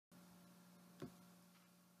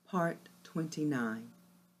Part 29,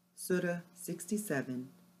 Surah 67,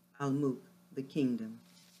 Al-Mulk, the Kingdom.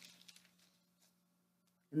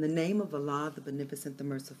 In the name of Allah, the Beneficent, the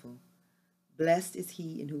Merciful. Blessed is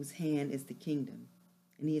he in whose hand is the kingdom,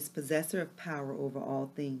 and he is possessor of power over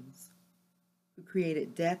all things, who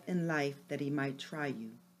created death and life that he might try you.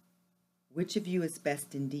 Which of you is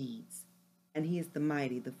best in deeds? And he is the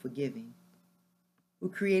mighty, the forgiving, who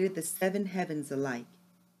created the seven heavens alike.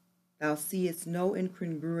 Thou seest no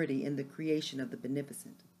incongruity in the creation of the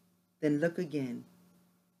Beneficent. Then look again.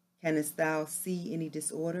 Canst thou see any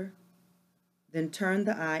disorder? Then turn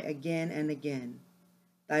the eye again and again.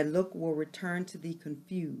 Thy look will return to thee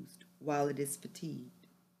confused while it is fatigued.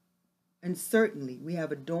 And certainly we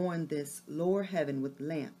have adorned this lower heaven with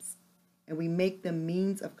lamps, and we make them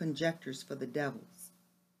means of conjectures for the devils.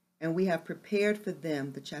 And we have prepared for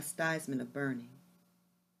them the chastisement of burning.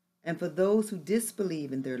 And for those who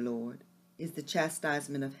disbelieve in their Lord is the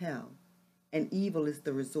chastisement of hell, and evil is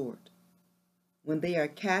the resort. When they are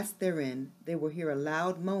cast therein, they will hear a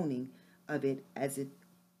loud moaning of it as it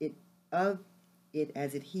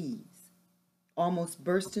heaves, almost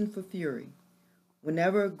bursting for fury.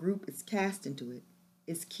 Whenever a group is cast into it,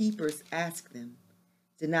 its keepers ask them,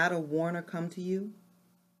 "Did not a warner come to you?"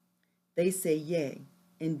 They say, "Yea,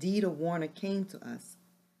 indeed a warner came to us,"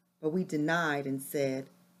 but we denied and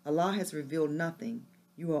said, "Allah has revealed nothing,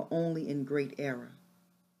 you are only in great error."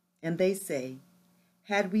 And they say,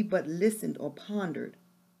 "Had we but listened or pondered,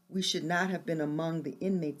 we should not have been among the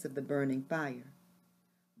inmates of the burning fire."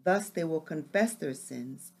 Thus they will confess their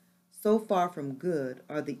sins, so far from good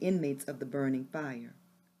are the inmates of the burning fire.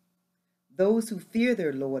 Those who fear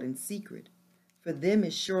their Lord in secret, for them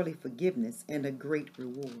is surely forgiveness and a great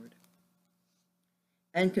reward.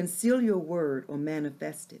 And conceal your word or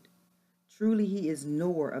manifest it. Truly he is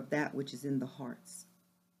knower of that which is in the hearts.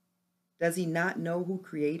 Does he not know who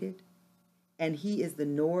created? And he is the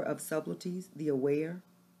knower of subtleties, the aware.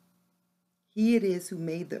 He it is who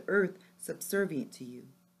made the earth subservient to you.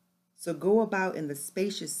 So go about in the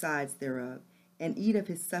spacious sides thereof, and eat of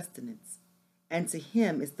his sustenance, and to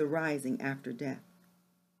him is the rising after death.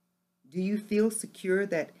 Do you feel secure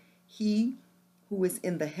that he who is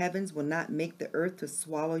in the heavens will not make the earth to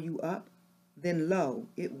swallow you up? Then lo,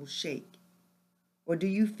 it will shake. Or do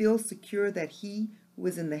you feel secure that he who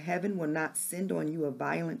is in the heaven will not send on you a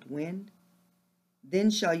violent wind?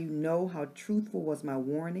 Then shall you know how truthful was my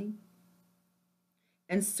warning.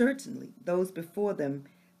 And certainly those before them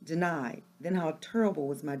denied, then how terrible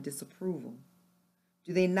was my disapproval.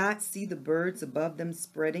 Do they not see the birds above them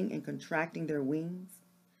spreading and contracting their wings?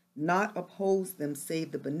 Naught upholds them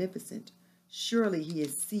save the Beneficent. Surely he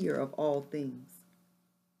is seer of all things.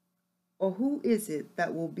 Or who is it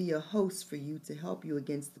that will be a host for you to help you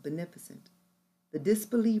against the Beneficent? The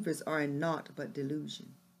disbelievers are in naught but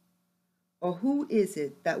delusion. Or who is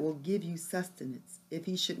it that will give you sustenance if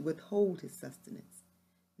he should withhold his sustenance?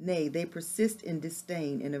 Nay, they persist in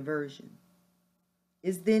disdain and aversion.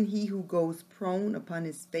 Is then he who goes prone upon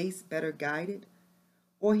his face better guided,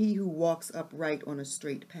 or he who walks upright on a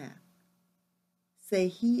straight path? Say,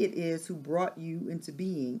 he it is who brought you into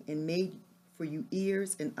being and made for you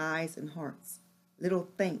ears and eyes and hearts. Little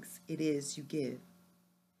thanks it is you give.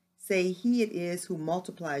 Say, he it is who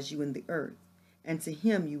multiplies you in the earth, and to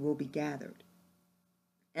him you will be gathered.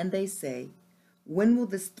 And they say, when will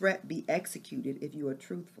this threat be executed if you are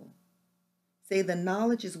truthful? Say, the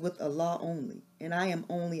knowledge is with Allah only, and I am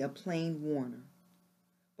only a plain warner.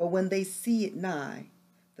 But when they see it nigh,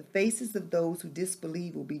 the faces of those who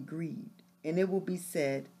disbelieve will be grieved, and it will be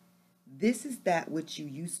said, this is that which you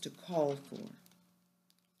used to call for.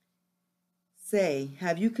 Say,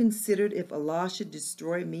 have you considered if Allah should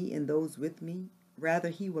destroy me and those with me, rather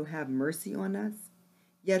he will have mercy on us?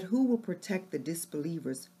 Yet who will protect the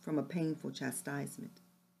disbelievers from a painful chastisement?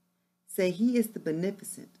 Say, he is the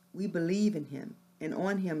Beneficent, we believe in him, and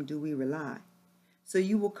on him do we rely. So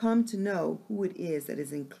you will come to know who it is that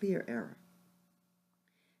is in clear error.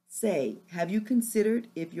 Say, have you considered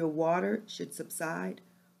if your water should subside,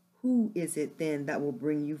 who is it then that will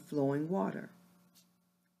bring you flowing water?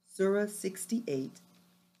 Surah 68,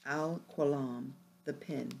 Al-Qalam, the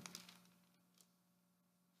pen.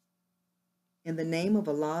 In the name of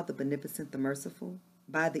Allah, the Beneficent, the Merciful,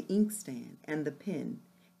 by the inkstand and the pen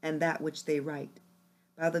and that which they write,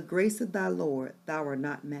 by the grace of thy Lord, thou art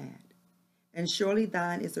not mad. And surely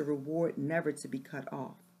thine is a reward never to be cut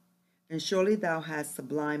off. And surely thou hast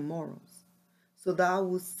sublime morals. So thou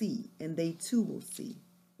wilt see, and they too will see,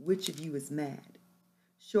 which of you is mad.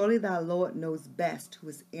 Surely thy Lord knows best who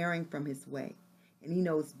is erring from his way, and he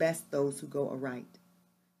knows best those who go aright.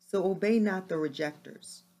 So obey not the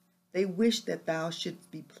rejectors, They wished that thou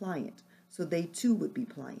shouldst be pliant, so they too would be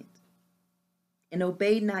pliant. And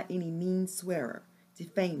obey not any mean swearer,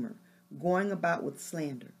 defamer, going about with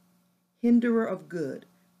slander, hinderer of good,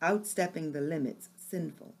 outstepping the limits,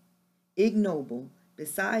 sinful, ignoble,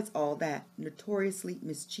 besides all that, notoriously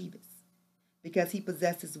mischievous, because he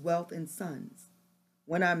possesses wealth and sons.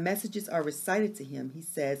 When our messages are recited to him, he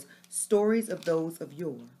says, stories of those of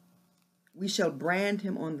yore. We shall brand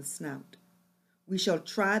him on the snout. We shall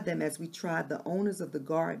try them as we tried the owners of the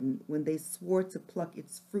garden when they swore to pluck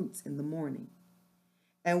its fruits in the morning,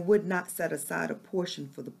 and would not set aside a portion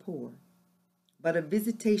for the poor. But a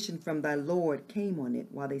visitation from thy Lord came on it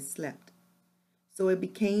while they slept. So it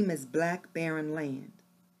became as black barren land.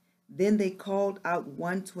 Then they called out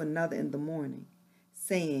one to another in the morning,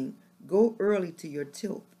 saying, go early to your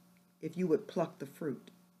tilth, if you would pluck the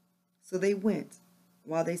fruit. So they went,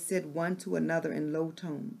 while they said one to another in low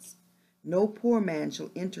tones, no poor man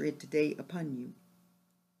shall enter it today upon you.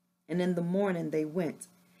 And in the morning they went,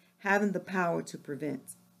 having the power to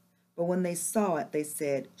prevent. But when they saw it, they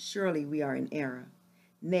said, surely we are in error.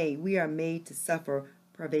 Nay, we are made to suffer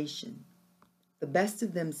privation. The best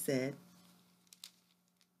of them said,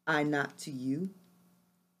 I not to you?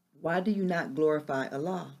 Why do you not glorify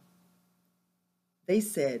Allah? They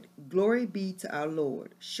said, glory be to our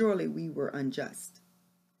Lord, surely we were unjust.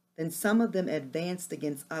 Then some of them advanced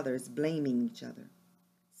against others, blaming each other.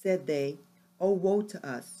 Said they, O woe to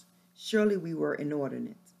us, surely we were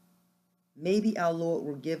inordinate. Maybe our Lord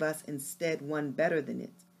will give us instead one better than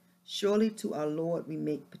it. Surely to our Lord we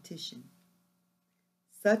make petition.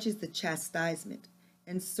 Such is the chastisement,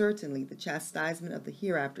 and certainly the chastisement of the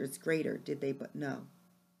hereafter is greater, did they but know.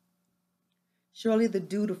 Surely the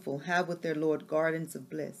dutiful have with their Lord gardens of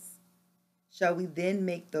bliss. Shall we then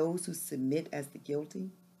make those who submit as the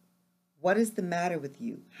guilty? What is the matter with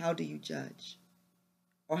you? How do you judge?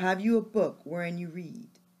 Or have you a book wherein you read,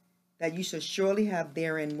 that you shall surely have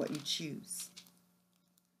therein what you choose?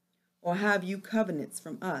 Or have you covenants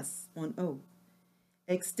from us on oath,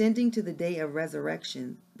 extending to the day of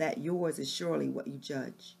resurrection, that yours is surely what you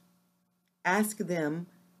judge? Ask them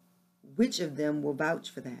which of them will vouch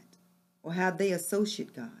for that. Or have they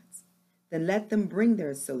associate gods? Then let them bring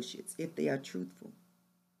their associates, if they are truthful.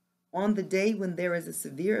 On the day when there is a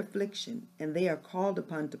severe affliction, and they are called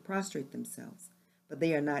upon to prostrate themselves, but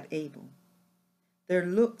they are not able. Their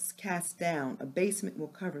looks cast down, abasement will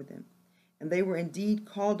cover them, and they were indeed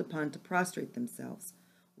called upon to prostrate themselves,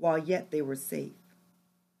 while yet they were safe.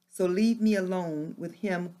 So leave me alone with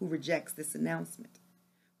him who rejects this announcement.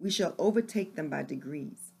 We shall overtake them by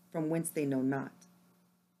degrees, from whence they know not.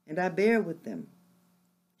 And I bear with them.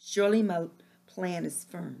 Surely my plan is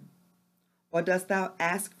firm. Or dost thou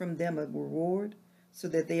ask from them a reward, so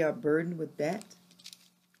that they are burdened with debt?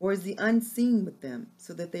 Or is the unseen with them,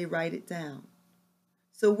 so that they write it down?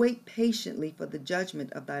 So wait patiently for the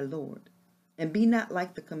judgment of thy Lord, and be not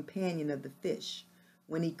like the companion of the fish,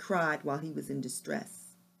 when he cried while he was in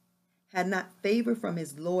distress. Had not favor from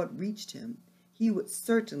his Lord reached him, he would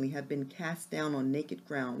certainly have been cast down on naked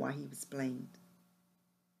ground while he was blamed.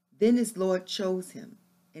 Then his Lord chose him,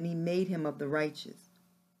 and he made him of the righteous.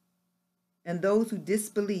 And those who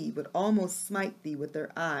disbelieve would almost smite thee with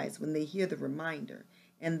their eyes when they hear the reminder,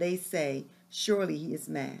 and they say, surely he is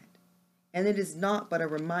mad. And it is naught but a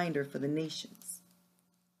reminder for the nations.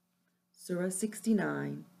 Surah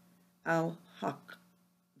 69, Al-Haq,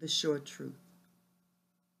 the Sure Truth.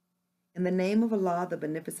 In the name of Allah, the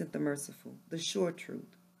Beneficent, the Merciful, the Sure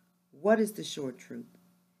Truth. What is the Sure Truth?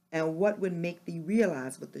 And what would make thee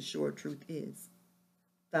realize what the sure truth is?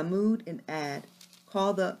 Thamud and Ad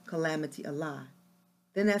call the calamity a lie.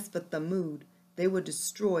 Then as for Thamud, they were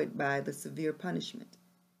destroyed by the severe punishment.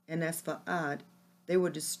 And as for Ad, they were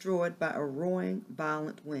destroyed by a roaring,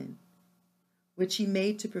 violent wind, which he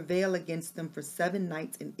made to prevail against them for 7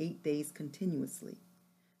 nights and 8 days continuously,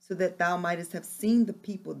 so that thou mightest have seen the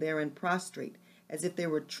people therein prostrate, as if they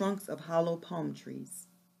were trunks of hollow palm trees.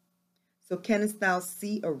 So canst thou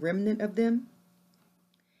see a remnant of them?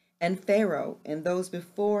 And Pharaoh and those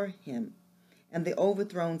before him and the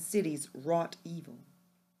overthrown cities wrought evil,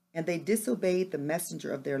 and they disobeyed the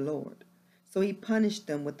messenger of their Lord, so he punished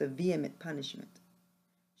them with a vehement punishment.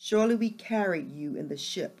 Surely we carried you in the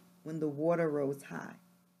ship when the water rose high,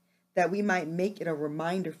 that we might make it a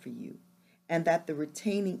reminder for you, and that the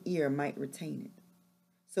retaining ear might retain it.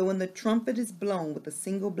 So when the trumpet is blown with a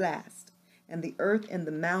single blast, and the earth and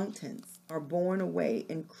the mountains are borne away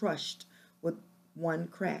and crushed with one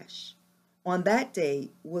crash, on that day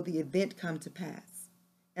will the event come to pass,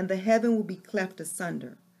 and the heaven will be cleft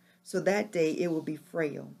asunder, so that day it will be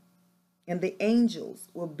frail, and the angels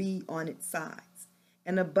will be on its sides,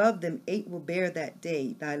 and above them 8 will bear that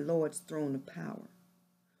day thy Lord's throne of power.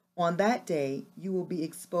 On that day you will be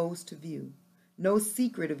exposed to view. No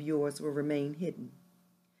secret of yours will remain hidden.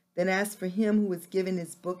 Then as for him who is given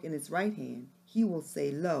his book in his right hand, he will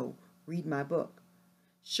say, Lo, read my book.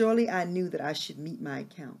 Surely I knew that I should meet my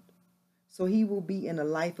account. So he will be in a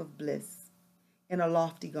life of bliss, in a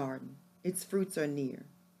lofty garden. Its fruits are near.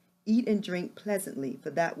 Eat and drink pleasantly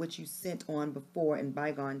for that which you sent on before in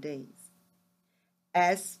bygone days.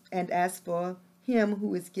 As for him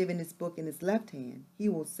who is given his book in his left hand, he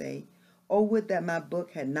will say, Oh, would that my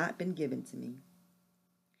book had not been given to me,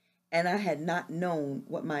 and I had not known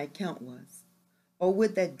what my account was. Oh,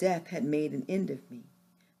 would that death had made an end of me.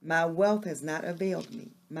 My wealth has not availed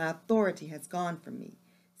me. My authority has gone from me.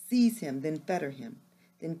 Seize him, then fetter him,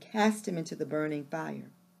 then cast him into the burning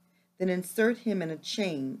fire. Then insert him in a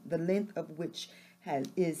chain, the length of which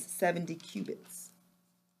is 70 cubits.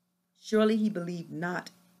 Surely he believed not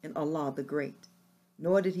in Allah the Great,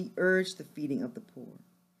 nor did he urge the feeding of the poor.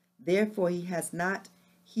 Therefore he has not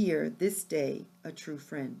here this day a true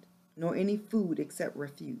friend, nor any food except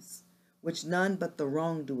refuse, which none but the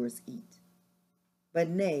wrongdoers eat. But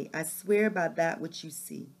nay, I swear by that which you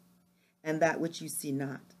see, and that which you see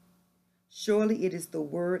not. Surely it is the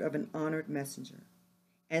word of an honored messenger,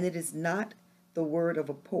 and it is not the word of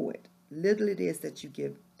a poet. Little it is that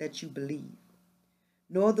you believe,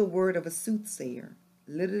 nor the word of a soothsayer.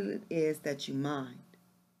 Little it is that you mind.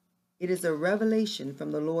 It is a revelation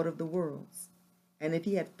from the Lord of the worlds, and if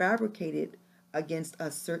he had fabricated against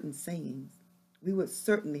us certain sayings, we would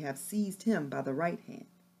certainly have seized him by the right hand,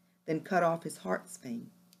 then cut off his heart's vein,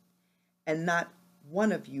 and not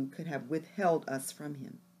one of you could have withheld us from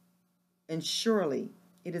him. And surely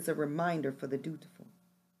it is a reminder for the dutiful.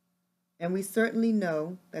 And we certainly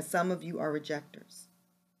know that some of you are rejectors,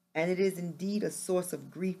 and it is indeed a source of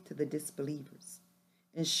grief to the disbelievers.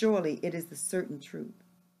 And surely it is the certain truth.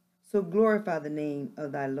 So glorify the name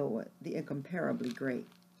of thy Lord, the incomparably great.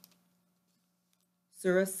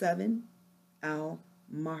 Surah 7,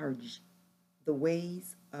 Al-Marj, the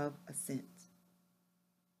ways of ascent.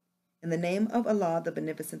 In the name of Allah, the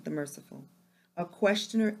Beneficent, the Merciful, a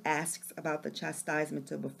questioner asks about the chastisement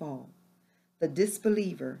to befall. The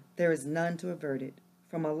disbeliever, there is none to avert it,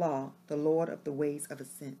 from Allah, the Lord of the ways of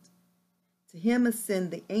ascent. To him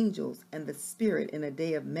ascend the angels and the spirit in a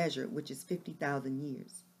day of measure, which is 50,000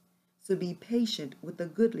 years. So be patient with a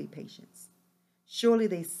goodly patience. Surely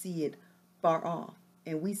they see it far off,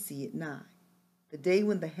 and we see it nigh. The day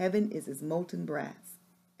when the heaven is as molten brass,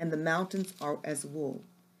 and the mountains are as wool,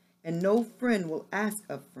 and no friend will ask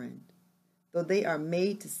of friend, though they are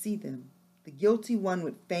made to see them. The guilty one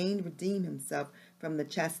would fain redeem himself from the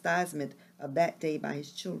chastisement of that day by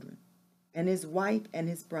his children, and his wife and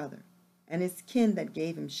his brother, and his kin that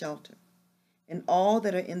gave him shelter, and all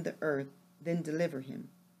that are in the earth, then deliver him.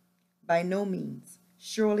 By no means,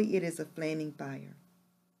 surely it is a flaming fire,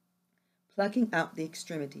 plucking out the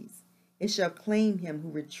extremities. It shall claim him who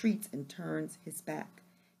retreats and turns his back,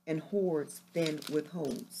 and hoards then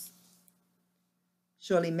withholds.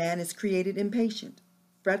 Surely man is created impatient,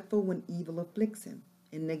 fretful when evil afflicts him,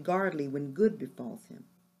 and niggardly when good befalls him,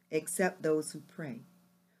 except those who pray,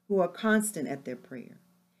 who are constant at their prayer,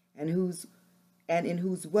 and in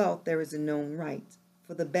whose wealth there is a known right,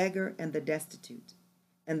 for the beggar and the destitute,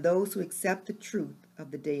 and those who accept the truth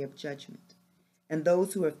of the day of judgment, and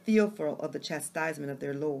those who are fearful of the chastisement of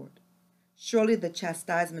their Lord. Surely the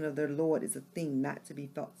chastisement of their Lord is a thing not to be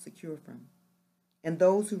felt secure from. And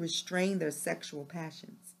those who restrain their sexual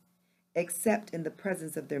passions, except in the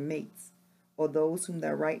presence of their mates, or those whom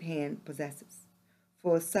their right hand possesses,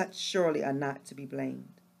 for such surely are not to be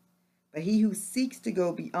blamed. But he who seeks to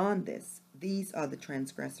go beyond this, these are the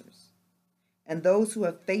transgressors. And those who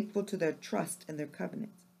are faithful to their trust and their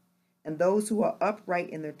covenant, and those who are upright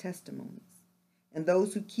in their testimonies, and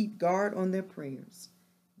those who keep guard on their prayers,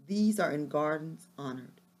 these are in gardens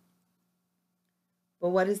honored. But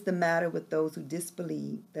what is the matter with those who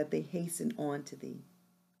disbelieve that they hasten on to thee,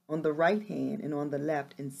 on the right hand and on the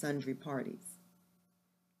left in sundry parties?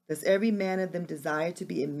 Does every man of them desire to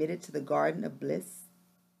be admitted to the garden of bliss?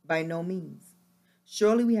 By no means.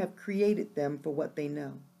 Surely we have created them for what they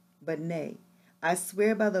know. But nay, I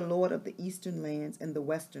swear by the Lord of the eastern lands and the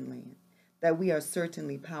western land, that we are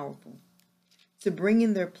certainly powerful, to bring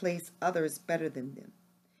in their place others better than them,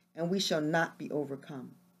 and we shall not be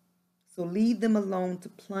overcome. So leave them alone to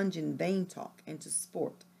plunge in vain talk and to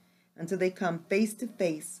sport, until they come face to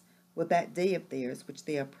face with that day of theirs which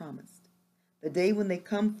they are promised, the day when they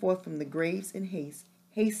come forth from the graves in haste,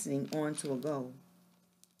 hastening on to a goal.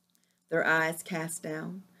 Their eyes cast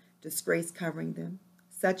down, disgrace covering them,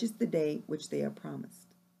 Such is the day which they are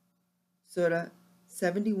promised. Surah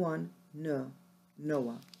 71,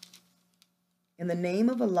 Noah. In the name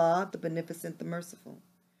of Allah, the Beneficent, the Merciful.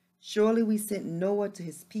 Surely we sent Noah to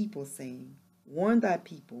his people, saying, Warn thy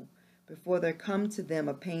people before there come to them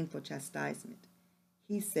a painful chastisement.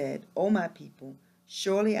 He said, O my people,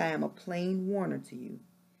 surely I am a plain warner to you,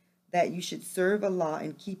 that you should serve Allah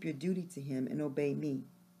and keep your duty to him and obey me.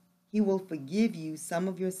 He will forgive you some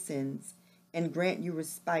of your sins and grant you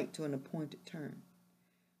respite to an appointed term.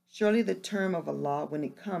 Surely the term of Allah, when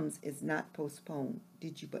it comes, is not postponed,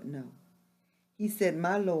 did you but know. He said,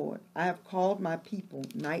 My Lord, I have called my people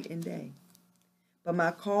night and day, but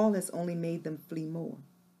my call has only made them flee more.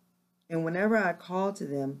 And whenever I call to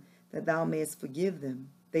them that thou mayest forgive them,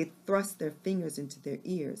 they thrust their fingers into their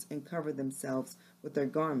ears and cover themselves with their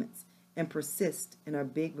garments and persist and are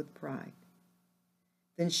big with pride.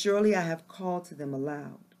 Then surely I have called to them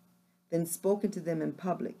aloud, then spoken to them in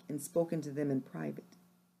public and spoken to them in private.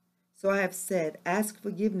 So I have said, Ask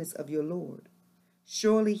forgiveness of your Lord.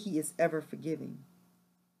 Surely he is ever forgiving.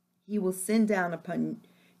 He will send down upon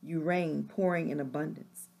you rain pouring in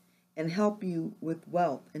abundance, and help you with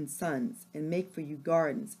wealth and sons, and make for you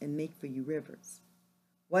gardens, and make for you rivers.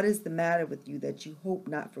 What is the matter with you that you hope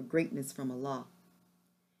not for greatness from Allah?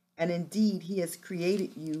 And indeed he has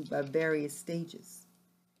created you by various stages.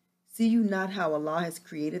 See you not how Allah has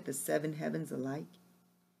created the 7 heavens alike,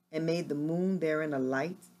 and made the moon therein a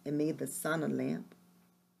light, and made the sun a lamp?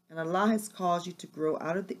 And Allah has caused you to grow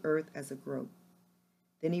out of the earth as a growth.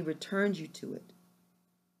 Then he returns you to it.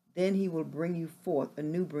 Then he will bring you forth a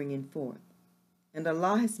new bringing forth. And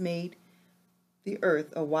Allah has made the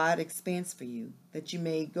earth a wide expanse for you, that you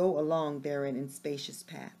may go along therein in spacious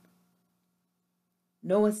path.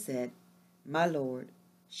 Noah said, My Lord,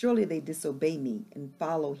 surely they disobey me and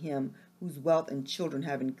follow him whose wealth and children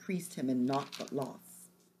have increased him in naught but loss.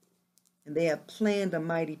 And they have planned a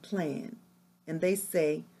mighty plan, and they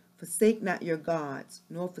say, Forsake not your gods,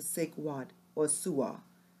 nor forsake Wad or Suah,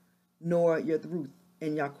 nor Yadruth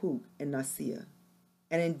and Yaqub and Nasir.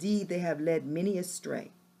 And indeed they have led many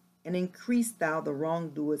astray, and increased thou the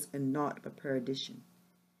wrongdoers in naught but perdition.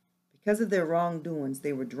 Because of their wrongdoings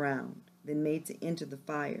they were drowned, then made to enter the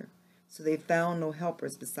fire, so they found no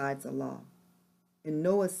helpers besides Allah. And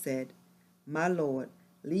Noah said, My Lord,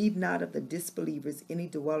 leave not of the disbelievers any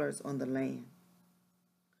dwellers on the land.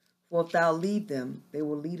 For if thou leave them, they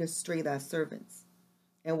will lead astray thy servants,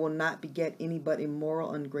 and will not beget any but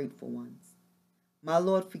immoral, ungrateful ones. My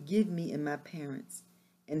Lord, forgive me and my parents,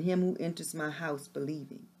 and him who enters my house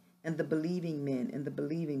believing, and the believing men and the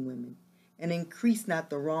believing women, and increase not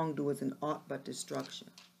the wrongdoers in aught but destruction.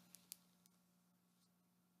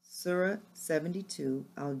 Surah 72,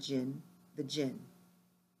 Al-Jinn, the Jinn.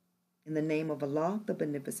 In the name of Allah, the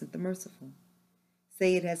Beneficent, the Merciful.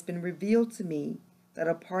 Say, it has been revealed to me that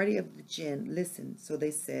a party of the Jinn listened, so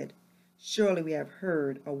they said, Surely we have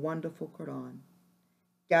heard a wonderful Qu'ran,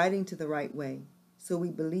 guiding to the right way, so we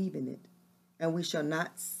believe in it, and we shall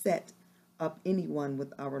not set up anyone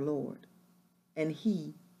with our Lord. And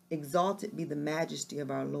he, exalted be the majesty of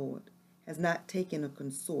our Lord, has not taken a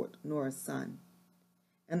consort nor a son.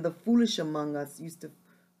 And the foolish among us used to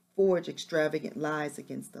forge extravagant lies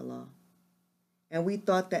against Allah. And we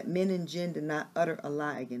thought that men and jinn did not utter a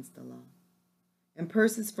lie against Allah. And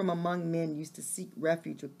persons from among men used to seek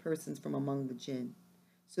refuge with persons from among the jinn,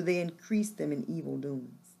 so they increased them in evil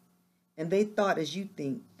doings. And they thought, as you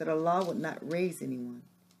think, that Allah would not raise anyone.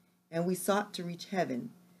 And we sought to reach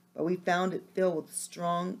heaven, but we found it filled with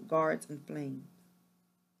strong guards and flames.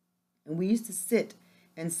 And we used to sit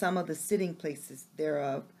in some of the sitting places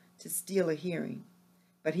thereof to steal a hearing.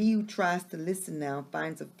 But he who tries to listen now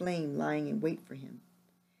finds a flame lying in wait for him.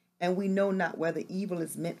 And we know not whether evil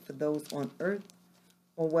is meant for those on earth,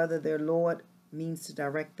 or whether their Lord means to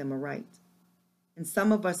direct them aright. And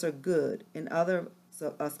some of us are good, and others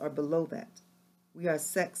of us are below that. We are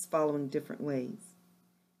sects following different ways.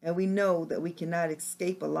 And we know that we cannot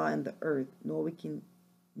escape Allah in the earth,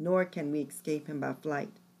 nor can we escape him by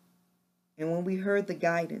flight. And when we heard the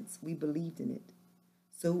guidance, we believed in it.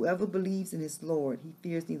 So whoever believes in his Lord, he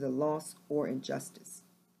fears neither loss or injustice.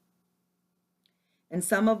 And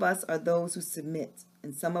some of us are those who submit,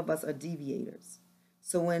 and some of us are deviators.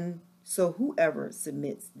 So whoever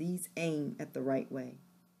submits, these aim at the right way.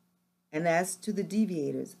 And as to the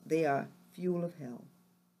deviators, they are fuel of hell.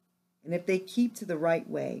 And if they keep to the right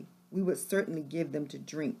way, we would certainly give them to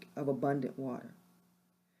drink of abundant water,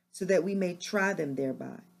 so that we may try them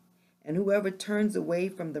thereby. And whoever turns away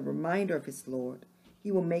from the reminder of his Lord,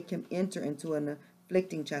 he will make him enter into an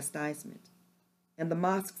afflicting chastisement. And the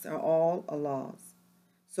mosques are all Allah's.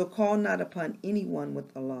 So call not upon anyone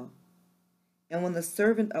with Allah. And when the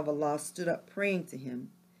servant of Allah stood up praying to him,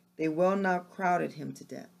 they well nigh crowded him to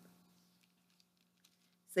death.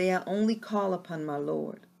 Say, I only call upon my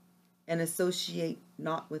Lord, and associate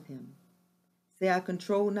not with him. Say, I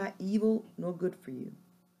control not evil nor good for you.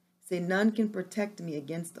 Say, none can protect me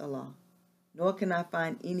against Allah, nor can I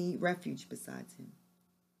find any refuge besides him.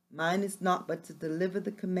 Mine is naught but to deliver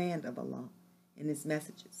the command of Allah and his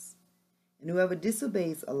messages. And whoever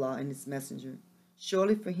disobeys Allah and his messenger,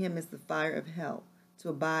 surely for him is the fire of hell, to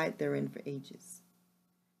abide therein for ages.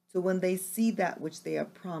 So when they see that which they are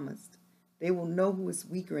promised, they will know who is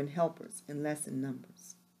weaker in helpers and less in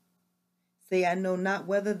numbers. Say, I know not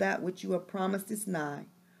whether that which you are promised is nigh,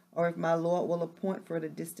 or if my Lord will appoint for it a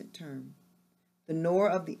distant term. The knower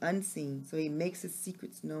of the unseen, so he makes his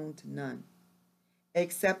secrets known to none,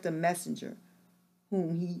 except a messenger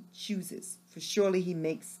whom he chooses, for surely he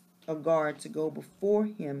makes a guard to go before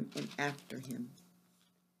him and after him,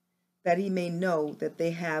 that he may know that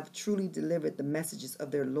they have truly delivered the messages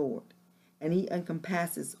of their Lord, and he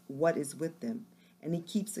encompasses what is with them, and he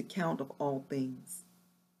keeps account of all things.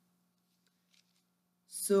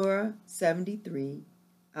 Surah 73,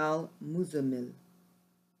 Al-Muzammil,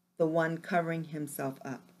 the one covering himself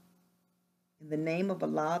up. In the name of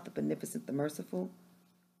Allah, the Beneficent, the Merciful,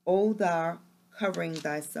 O thou covering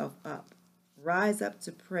thyself up, rise up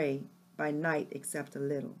to pray by night except a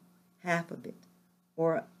little, half of it,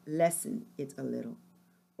 or lessen it a little,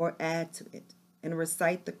 or add to it, and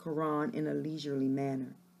recite the Qu'ran in a leisurely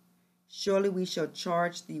manner. Surely we shall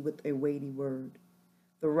charge thee with a weighty word.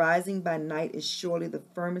 The rising by night is surely the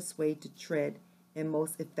firmest way to tread and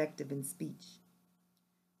most effective in speech.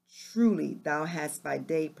 Truly thou hast by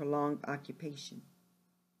day prolonged occupation.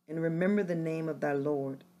 And remember the name of thy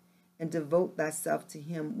Lord, and devote thyself to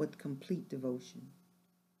him with complete devotion.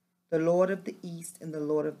 The Lord of the East and the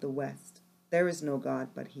Lord of the West, there is no God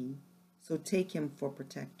but he, so take him for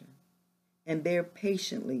protector. And bear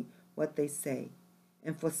patiently what they say,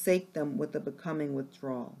 and forsake them with a becoming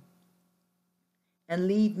withdrawal. And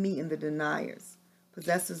leave me in the deniers,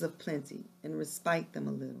 possessors of plenty, and respite them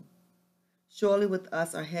a little. Surely with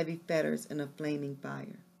us are heavy fetters and a flaming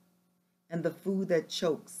fire, and the food that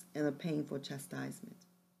chokes and a painful chastisement.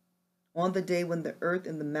 On the day when the earth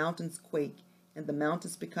and the mountains quake, and the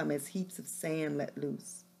mountains become as heaps of sand let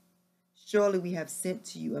loose. Surely we have sent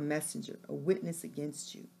to you a messenger, a witness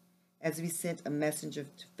against you, as we sent a messenger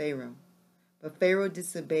to Pharaoh. But Pharaoh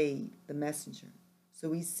disobeyed the messenger, so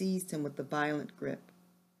we seized him with a violent grip.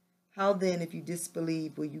 How then, if you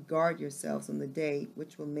disbelieve, will you guard yourselves on the day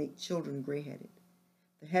which will make children gray-headed,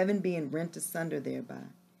 the heaven being rent asunder thereby?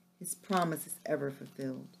 His promise is ever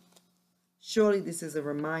fulfilled. Surely this is a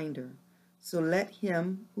reminder, so let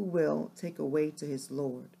him who will take away to his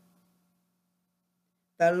Lord.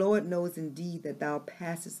 Thy Lord knows indeed that thou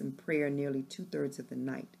passest in prayer nearly 2/3 of the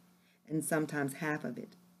night, and sometimes half of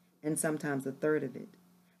it, and sometimes a third of it,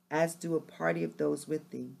 as do a party of those with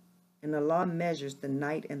thee, and Allah measures the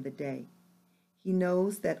night and the day. He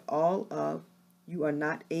knows that all of you are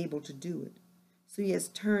not able to do it, so he has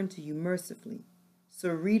turned to you mercifully.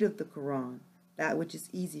 So read of the Qu'ran, that which is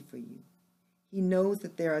easy for you. He knows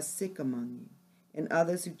that there are sick among you, and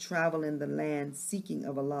others who travel in the land seeking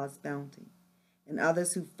of Allah's bounty, and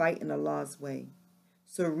others who fight in Allah's way.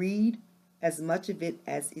 So read as much of it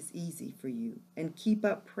as is easy for you, and keep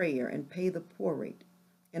up prayer and pay the poor rate,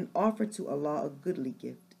 and offer to Allah a goodly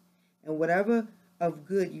gift. And whatever of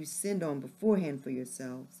good you send on beforehand for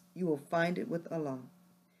yourselves, you will find it with Allah.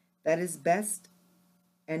 That is best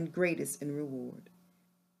and greatest in reward.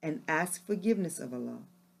 And ask forgiveness of Allah.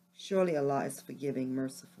 Surely Allah is forgiving,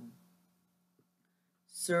 merciful.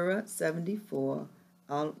 Surah 74,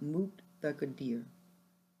 Al-Muqtadir,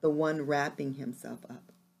 the one wrapping himself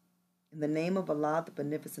up. In the name of Allah, the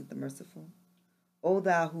Beneficent, the Merciful, O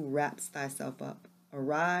thou who wraps thyself up,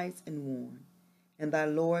 arise and warn, and thy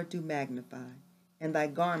Lord do magnify, and thy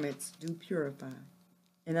garments do purify,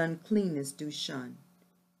 and uncleanness do shun,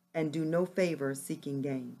 and do no favor seeking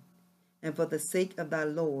gain. And for the sake of thy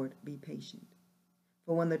Lord be patient.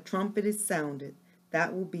 For when the trumpet is sounded,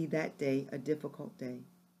 that will be that day a difficult day.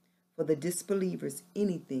 For the disbelievers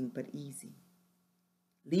anything but easy.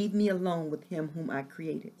 Leave me alone with him whom I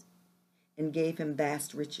created, and gave him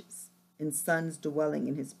vast riches, and sons dwelling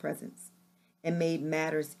in his presence, and made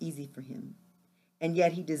matters easy for him. And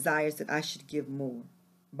yet he desires that I should give more.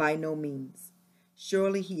 By no means.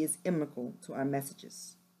 Surely he is inimical to our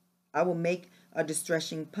messages. I will make a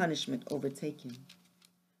distressing punishment overtake him.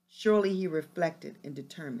 Surely he reflected and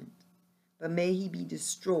determined. But may he be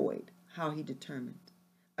destroyed, how he determined.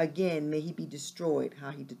 Again may he be destroyed,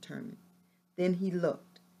 how he determined. Then he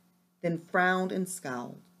looked, then frowned and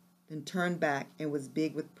scowled, then turned back and was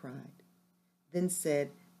big with pride, then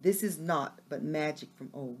said, "This is naught but magic from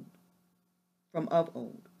of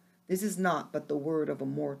old. This is naught but the word of a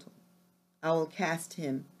mortal. I will cast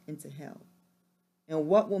him into hell. And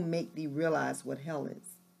what will make thee realize what hell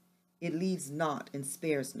is? It leaves naught and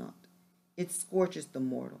spares naught. It scorches the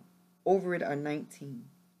mortal. Over it are 19.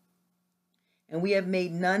 And we have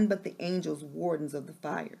made none but the angels wardens of the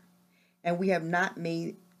fire. And we have not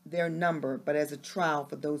made their number but as a trial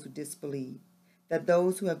for those who disbelieve, that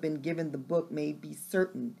those who have been given the book may be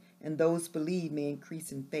certain, and those believe may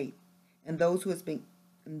increase in faith, and those who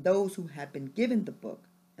have been given the book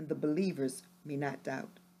and the believers may not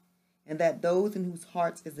doubt, and that those in whose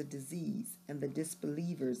hearts is a disease and the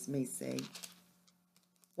disbelievers may say,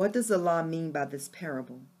 what does Allah mean by this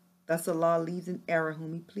parable? Thus Allah leaves in error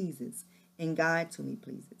whom he pleases, and guides whom he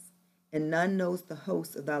pleases, and none knows the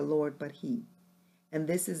host of thy Lord but he, and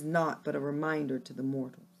this is naught but a reminder to the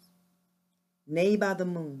mortals. Nay, by the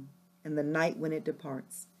moon, and the night when it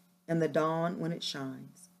departs, and the dawn when it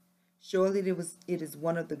shines, surely it is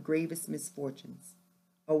one of the gravest misfortunes,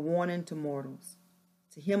 a warning to mortals,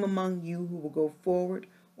 to him among you who will go forward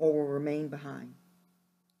or will remain behind.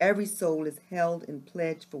 Every soul is held in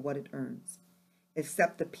pledge for what it earns,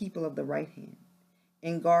 except the people of the right hand.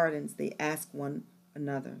 In gardens they ask one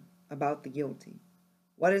another about the guilty,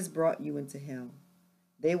 what has brought you into hell?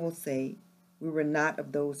 They will say, we were not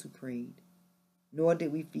of those who prayed, nor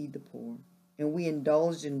did we feed the poor, and we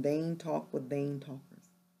indulged in vain talk with vain talkers.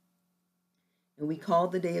 And we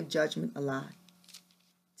called the day of judgment a lie,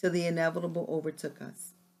 till the inevitable overtook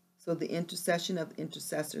us, so the intercession of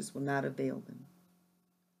intercessors will not avail them.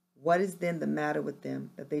 What is then the matter with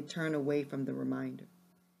them that they turn away from the reminder,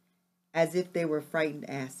 as if they were frightened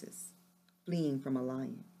asses, fleeing from a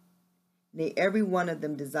lion? Nay, every one of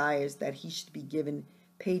them desires that he should be given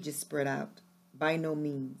pages spread out, by no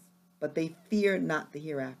means, but they fear not the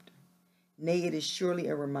hereafter. Nay, it is surely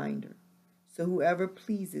a reminder, so whoever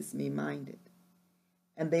pleases may mind it.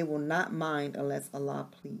 And they will not mind unless Allah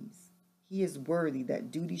please. He is worthy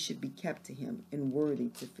that duty should be kept to him, and worthy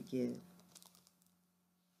to forgive.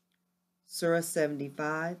 Surah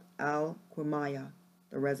 75, Al-Qur'an,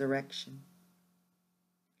 the Resurrection.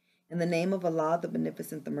 In the name of Allah, the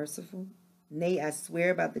Beneficent, the Merciful. Nay, I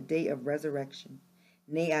swear by the day of resurrection.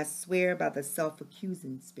 Nay, I swear by the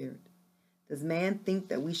self-accusing spirit. Does man think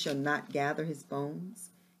that we shall not gather his bones?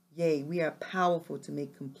 Yea, we are powerful to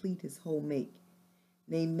make complete his whole make.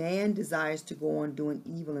 Nay, man desires to go on doing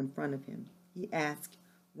evil in front of him. He asks,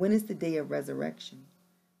 when is the day of resurrection?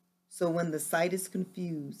 So when the sight is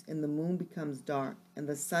confused, and the moon becomes dark, and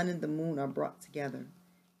the sun and the moon are brought together,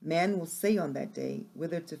 man will say on that day,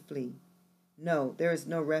 whither to flee? No, there is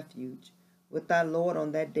no refuge. With thy Lord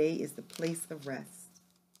on that day is the place of rest.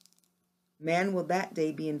 Man will that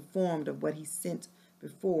day be informed of what he sent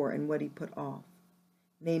before and what he put off.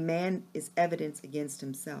 Nay, man is evidence against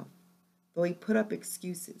himself, though he put up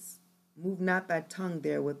excuses. Move not thy tongue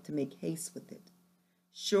therewith to make haste with it.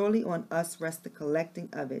 Surely on us rests the collecting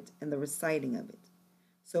of it and the reciting of it.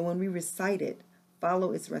 So when we recite it,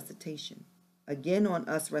 follow its recitation. Again on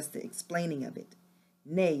us rests the explaining of it.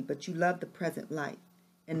 Nay, but you love the present life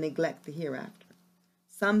and neglect the hereafter.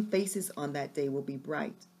 Some faces on that day will be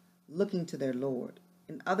bright, looking to their Lord,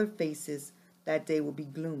 and other faces that day will be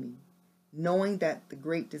gloomy, knowing that the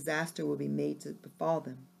great disaster will be made to befall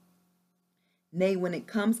them. Nay, when it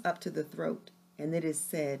comes up to the throat, and it is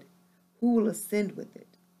said, who will ascend with it?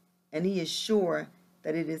 And he is sure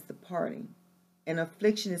that it is the parting, and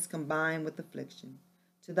affliction is combined with affliction.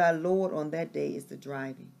 To thy Lord on that day is the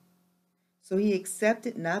driving. So he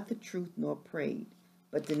accepted not the truth nor prayed,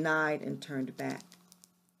 but denied and turned back.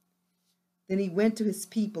 Then he went to his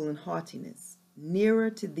people in haughtiness, nearer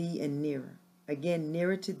to thee and nearer. Again,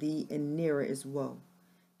 nearer to thee and nearer is woe.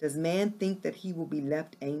 Does man think that he will be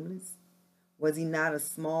left aimless? Was he not a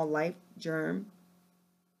small life germ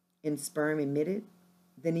in sperm emitted?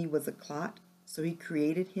 Then he was a clot, so he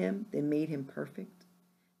created him, then made him perfect.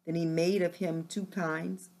 Then he made of him two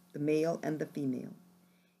kinds, the male and the female.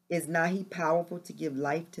 Is not he powerful to give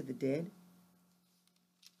life to the dead?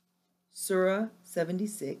 Surah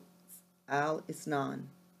 76, Al-Isnan,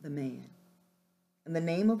 the man. In the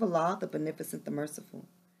name of Allah, the Beneficent, the Merciful.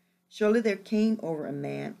 Surely there came over a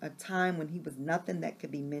man a time when he was nothing that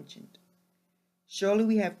could be mentioned. Surely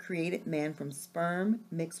we have created man from sperm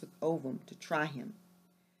mixed with ovum to try him.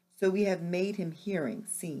 So we have made him hearing,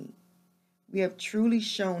 seeing. We have truly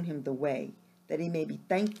shown him the way, that he may be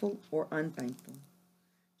thankful or unthankful.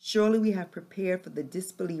 Surely we have prepared for the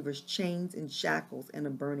disbelievers chains and shackles and a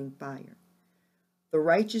burning fire. The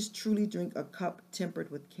righteous truly drink a cup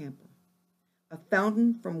tempered with camphor. a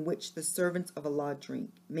fountain from which the servants of Allah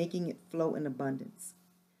drink, making it flow in abundance.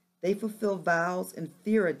 They fulfill vows and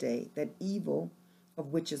fear a day, that evil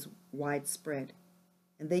of which is widespread.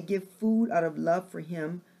 And they give food out of love for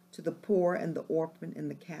him to the poor and the orphan and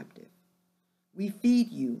the captive. We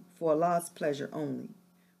feed you for Allah's pleasure only.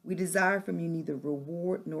 We desire from you neither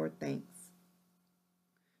reward nor thanks.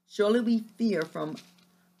 Surely we fear from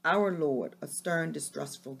our Lord a stern,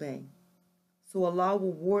 distrustful day. So Allah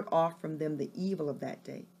will ward off from them the evil of that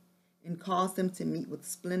day and cause them to meet with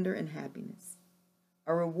splendor and happiness.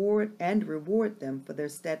 Reward them for their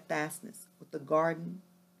steadfastness with the garden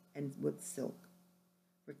and with silk.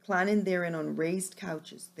 Reclining therein on raised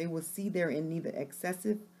couches, they will see therein neither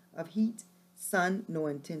excessive of heat, sun, nor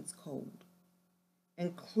intense cold.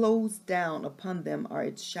 And closed down upon them are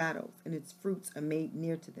its shadows, and its fruits are made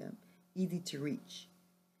near to them, easy to reach.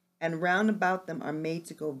 And round about them are made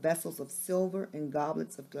to go vessels of silver and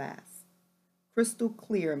goblets of glass. Crystal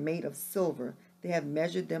clear, made of silver, they have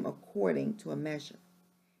measured them according to a measure.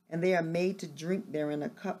 And they are made to drink therein a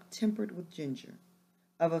cup tempered with ginger,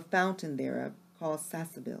 of a fountain thereof called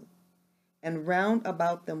Salsabil. And round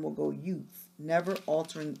about them will go youths, never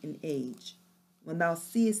altering in age. When thou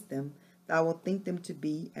seest them, thou wilt think them to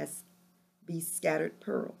be scattered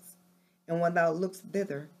pearls. And when thou lookest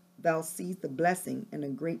thither, thou seest the blessing and a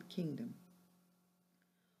great kingdom.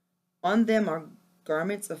 On them are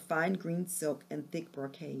garments of fine green silk and thick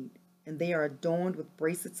brocade, and they are adorned with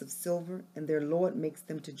bracelets of silver, and their Lord makes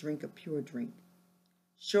them to drink a pure drink.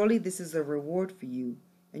 Surely this is a reward for you,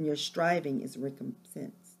 and your striving is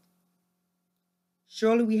recompensed.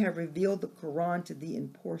 Surely we have revealed the Qu'ran to thee in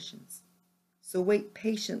portions. So wait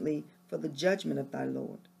patiently for the judgment of thy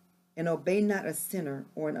Lord, and obey not a sinner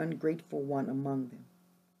or an ungrateful one among them.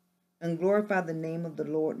 And glorify the name of the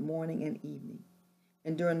Lord morning and evening,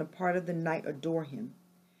 and during the part of the night adore him,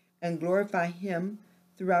 and glorify him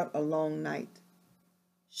throughout a long night.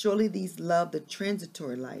 Surely these love the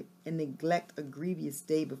transitory life and neglect a grievous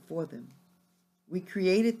day before them. We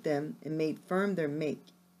created them and made firm their make,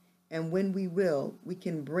 and when we will, we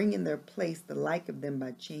can bring in their place the like of them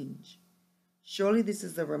by change. Surely this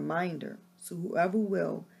is a reminder, so whoever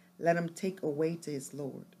will, let him take away to his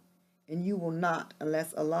Lord. And you will not,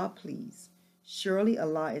 unless Allah please. Surely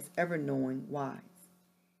Allah is ever-knowing, wise.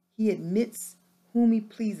 He admits whom he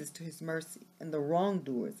pleases to his mercy, and the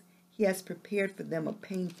wrongdoers he has prepared for them a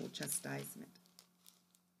painful chastisement.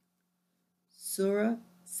 Surah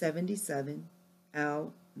 77,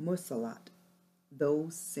 Al-Mursalat,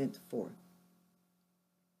 those sent forth.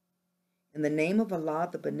 In the name of Allah,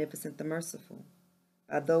 the Beneficent, the Merciful,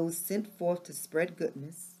 by those sent forth to spread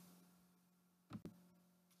goodness,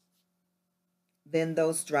 then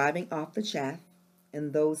those driving off the chaff,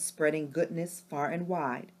 and those spreading goodness far and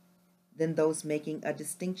wide, then those making a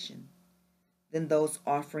distinction, then those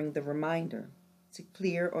offering the reminder, to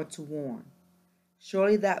clear or to warn.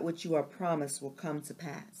 Surely that which you are promised will come to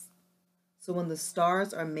pass. So when the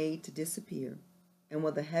stars are made to disappear, and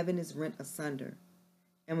when the heaven is rent asunder,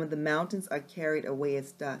 and when the mountains are carried away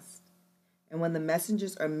as dust, and when the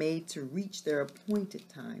messengers are made to reach their appointed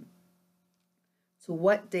time, to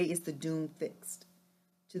what day is the doom fixed?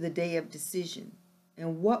 To the day of decision.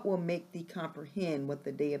 And what will make thee comprehend what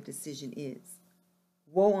the day of decision is?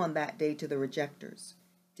 Woe on that day to the rejectors.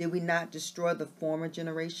 Did we not destroy the former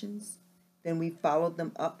generations? Then we followed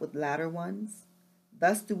them up with latter ones?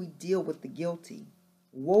 Thus do we deal with the guilty.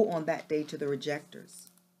 Woe on that day to the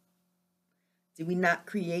rejectors. Did we not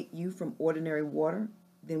create you from ordinary water?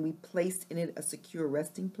 Then we placed in it a secure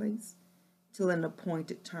resting place, till an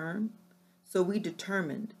appointed term. So we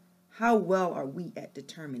determined. How well are we at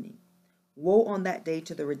determining? Woe on that day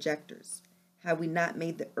to the rejectors. Have we not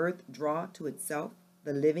made the earth draw to itself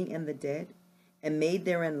the living and the dead, and made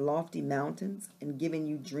therein lofty mountains, and given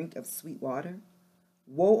you drink of sweet water?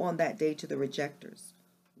 Woe on that day to the rejectors.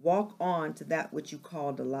 Walk on to that which you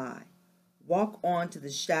called a lie. Walk on to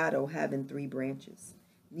the shadow having 3 branches,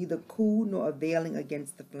 neither cool nor availing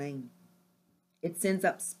against the flame. It sends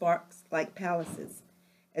up sparks like palaces,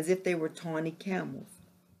 as if they were tawny camels.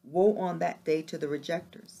 Woe on that day to the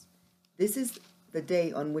rejectors. This is the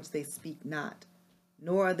day on which they speak not,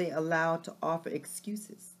 nor are they allowed to offer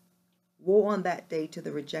excuses. Woe on that day to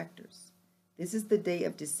the rejectors. This is the day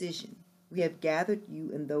of decision. We have gathered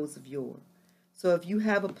you and those of yore. So if you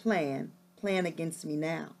have a plan, plan against me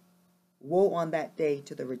now. Woe on that day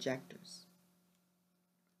to the rejectors.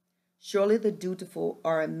 Surely the dutiful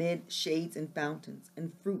are amid shades and fountains,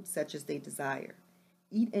 and fruit such as they desire.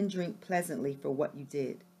 Eat and drink pleasantly for what you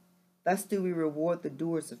did. Thus do we reward the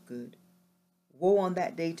doers of good. Woe on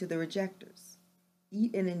that day to the rejectors.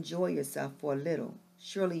 Eat and enjoy yourself for a little.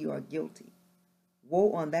 Surely you are guilty.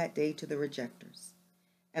 Woe on that day to the rejectors.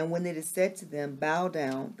 And when it is said to them, bow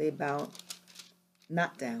down, they bow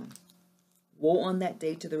not down. Woe on that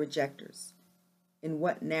day to the rejectors. In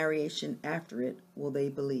what narration after it will they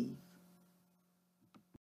believe?